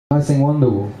I sing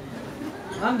Wonderwall.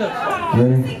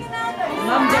 Really?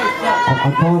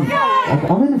 I can't.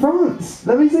 I'm in France.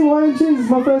 Let me sing my own tunes. It's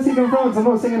my first gig in France. I'm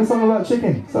not singing a song about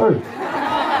chicken. Sorry.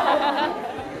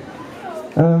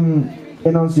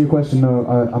 In answer to your question, no.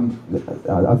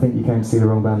 I think you came to see the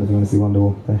wrong band if you want to see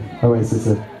Wonderwall. Oasis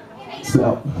are split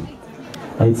up.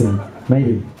 18.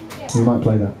 Maybe. We might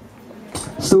play that.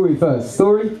 Story first.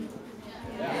 Story?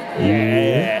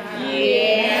 Yeah.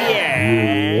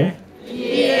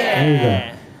 There you go.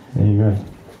 There you go.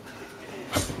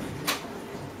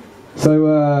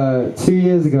 So, 2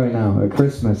 years ago now, at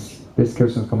Christmas, this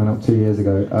Christmas coming up 2 years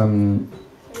ago,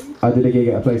 I did a gig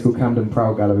at a place called Camden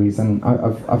Proud Galleries, and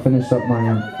I finished up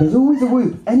my... there's always a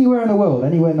Whoop, anywhere in the world,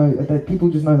 anywhere, people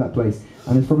just know that place,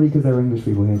 and it's probably because there are English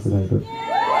people here today, but...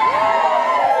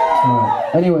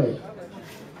 Anyway,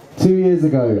 2 years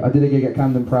ago, I did a gig at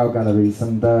Camden Proud Galleries,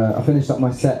 and I finished up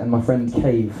my set, and my friend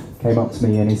Cave came up to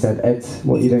me, and he said, "Ed,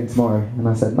 what are you doing tomorrow?" And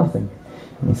I said, "Nothing."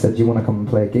 And he said, "Do you want to come and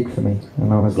play a gig for me?"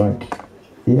 And I was like,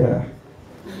 "Yeah."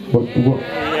 What?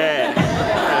 Yeah.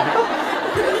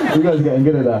 You guys are getting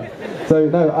good at that. So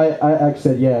no, I actually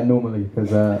said yeah normally,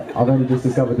 because I've only just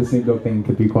discovered the Snoop Dogg thing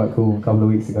could be quite cool a couple of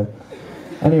weeks ago.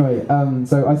 Anyway,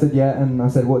 so I said yeah, and I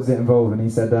said, "What does it involve?" And he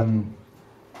said,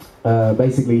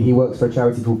 basically he works for a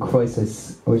charity called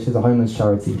Crisis, which is a homeless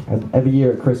charity. And every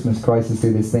year at Christmas, Crisis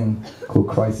do this thing called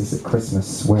Crisis at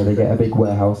Christmas, where they get a big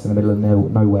warehouse in the middle of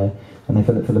nowhere, and they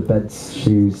fill it full of beds,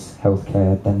 shoes,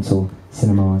 healthcare, dental,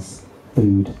 cinemas,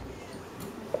 food,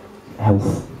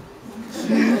 health,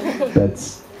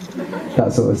 beds,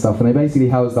 that sort of stuff. And they basically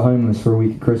house the homeless for a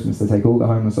week at Christmas. They take all the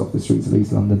homeless off the streets of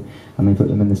East London, and they put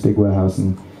them in this big warehouse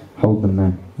and hold them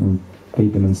there and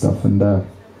feed them and stuff. And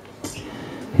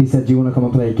he said, "Do you want to come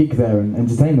and play a gig there and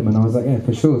entertain them?" And I was like, "Yeah,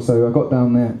 for sure." So I got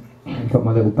down there, got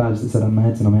my little badge that said I'm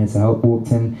here to help,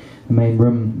 walked in, the main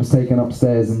room was taken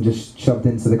upstairs and just shoved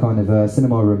into the kind of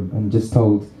cinema room and just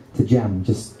told to jam,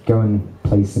 just go and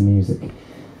play some music.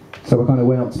 So I kind of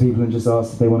went up to people and just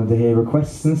asked if they wanted to hear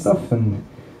requests and stuff, and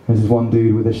there was this one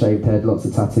dude with a shaved head, lots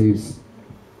of tattoos,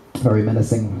 very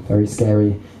menacing, very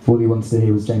scary. All he wanted to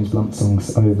hear was James Blunt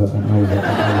songs over and over and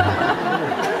over.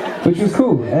 Which was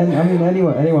cool, and I mean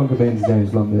anyone could be into James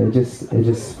Blunt, but it just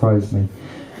surprised me.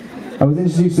 I was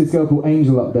introduced to this girl called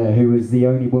Angel up there, who was the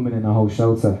only woman in the whole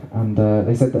shelter, and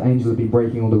they said that Angel had been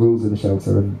breaking all the rules of the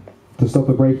shelter, and to stop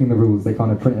her breaking the rules, they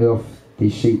kind of printed off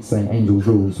these sheets saying Angel's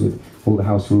rules with all the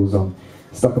house rules on,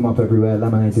 stuck them up everywhere,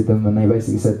 laminated them, and they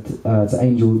basically said to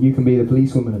Angel, "You can be the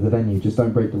policewoman of the venue, just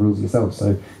don't break the rules yourself."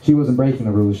 So she wasn't breaking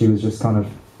the rules, she was just kind of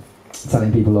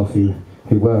telling people off who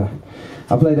were.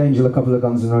 I played Angel a couple of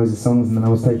Guns N' Roses songs, and then I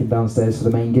was taken downstairs for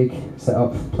the main gig, set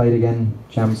up, played again,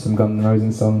 jammed some Guns N'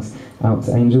 Roses songs out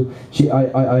to Angel.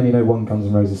 I only know one Guns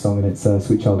N' Roses song, and it's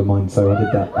Sweet Child of Mine, so I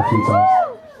did that a few times.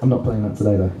 I'm not playing that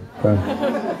today though. Go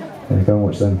and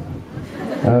watch them.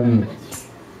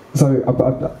 So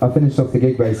I finished off the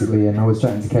gig basically, and I was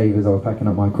chatting to Cave as I was packing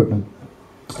up my equipment,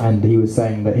 and he was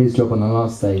saying that his job on the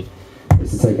last day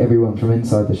is to take everyone from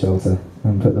inside the shelter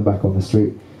and put them back on the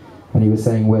street. And he was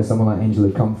saying where someone like Angel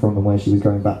had come from and where she was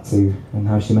going back to, and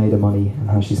how she made her money and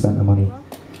how she spent her money.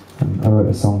 And I wrote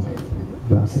a song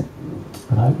about it,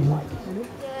 and I hope you like it.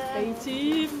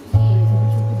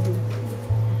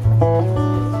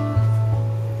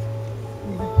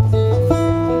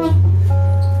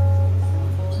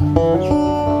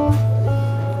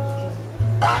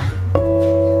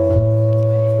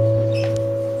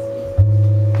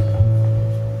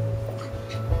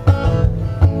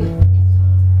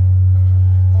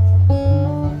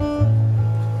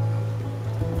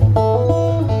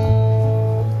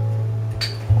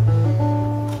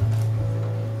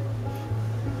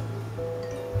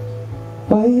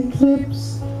 White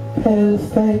lips, pale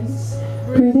face,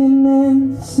 breathing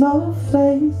in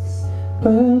snowflakes,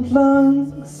 burnt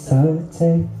lungs, sour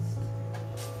taste.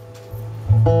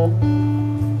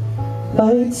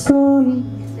 Lights gone,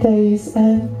 days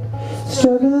end,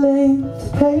 struggling to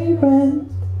pay rent,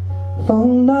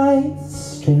 long nights,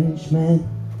 strange men.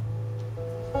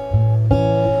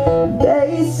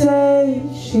 They say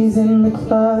she's in the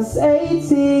class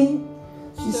 18,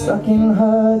 she's stuck in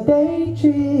her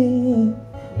daydream.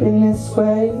 Been this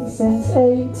way since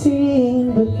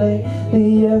 18, but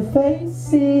lately her face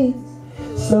seems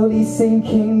slowly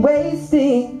sinking,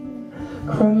 wasting,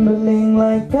 crumbling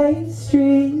like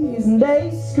pastries. And they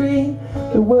scream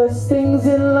the worst things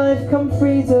in life come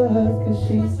free to her, 'cause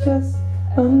she's just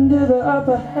under the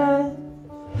upper hand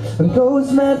and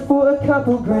goes mad for a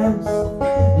couple grams.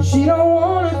 And she don't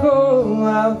wanna go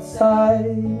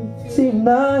outside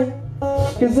tonight,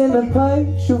 'cause in the pipe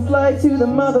she'll fly to the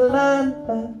motherland.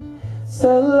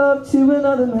 sell love to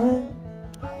another man.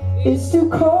 It's too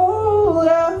cold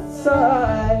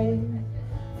outside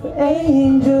for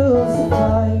angels to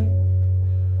fly.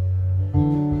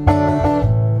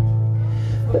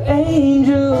 For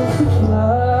angels to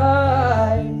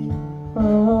fly.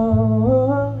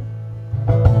 Oh.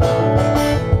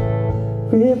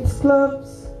 Ripped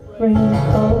gloves, rain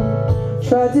cold.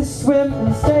 Tried to swim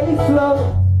and stay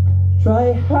afloat.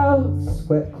 Dry house,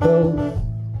 wet clothes.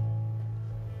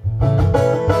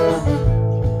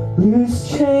 Loose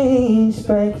change,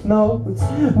 banknotes.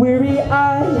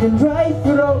 Weary-eyed and dry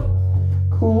throat.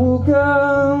 Cool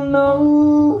girl,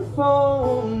 no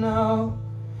phone now.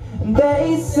 And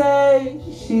they say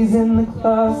she's in the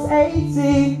class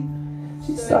 18.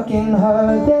 She's stuck in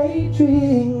her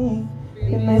daydream.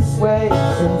 In this way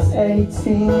since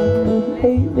 18.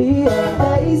 Lately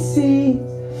they seem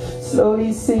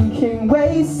slowly sinking,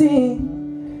 wasting,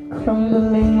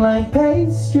 crumbling like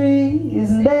pastries.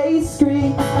 And they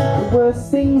scream the worst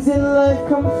things in life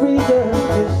come free, girl,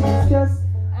 but she's just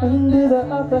under the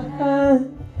upper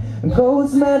hand and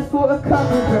goes mad for a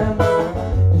couple grams.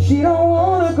 And she don't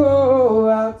wanna go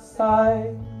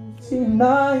outside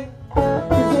tonight,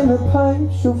 'cause in the pipe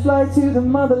she'll fly to the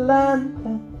motherland,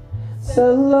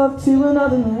 sell love to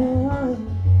another man.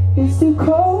 It's too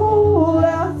cold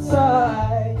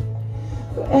outside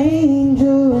for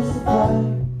angels to fly.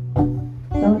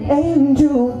 Now an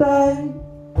angel died,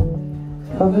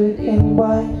 covered in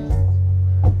white,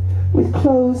 with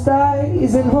closed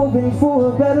eyes and hoping for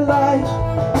a better life.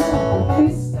 But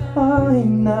this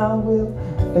time now we'll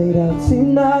fade out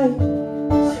tonight,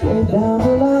 straight down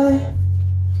the line.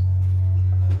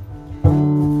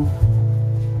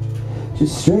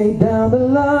 Just straight down the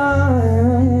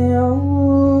line. Oh.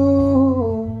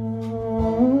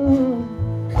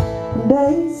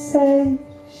 They say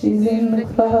she's in the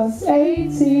class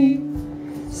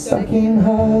 18, stuck in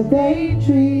her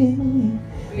daydream.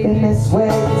 In this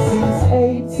way since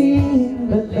 18,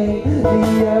 but lately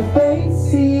her face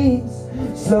seems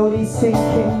slowly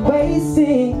sinking,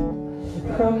 wasting,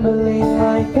 crumbling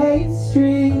like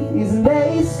pastries. And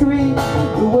they scream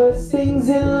the worst things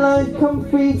in life come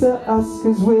free to us,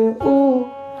 'cause we're all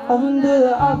under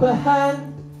the upper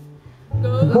hand,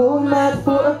 go mad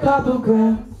for a couple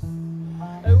grams.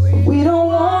 We don't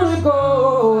wanna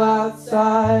go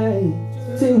outside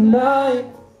tonight,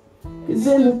 'cause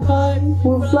in the pipe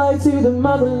we'll fly to the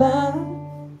motherland,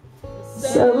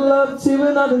 sell love to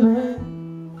another man.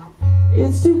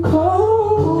 It's too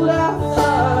cold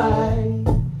outside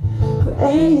for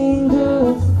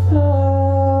angels to fly.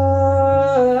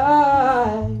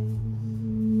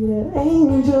 Yeah,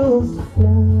 angels to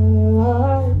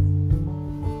fly.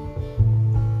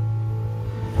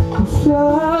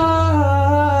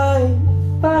 Fly,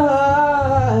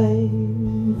 fly,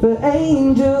 for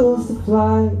angels to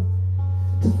fly,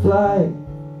 to fly,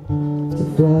 to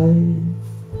fly,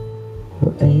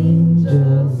 for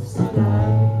angels.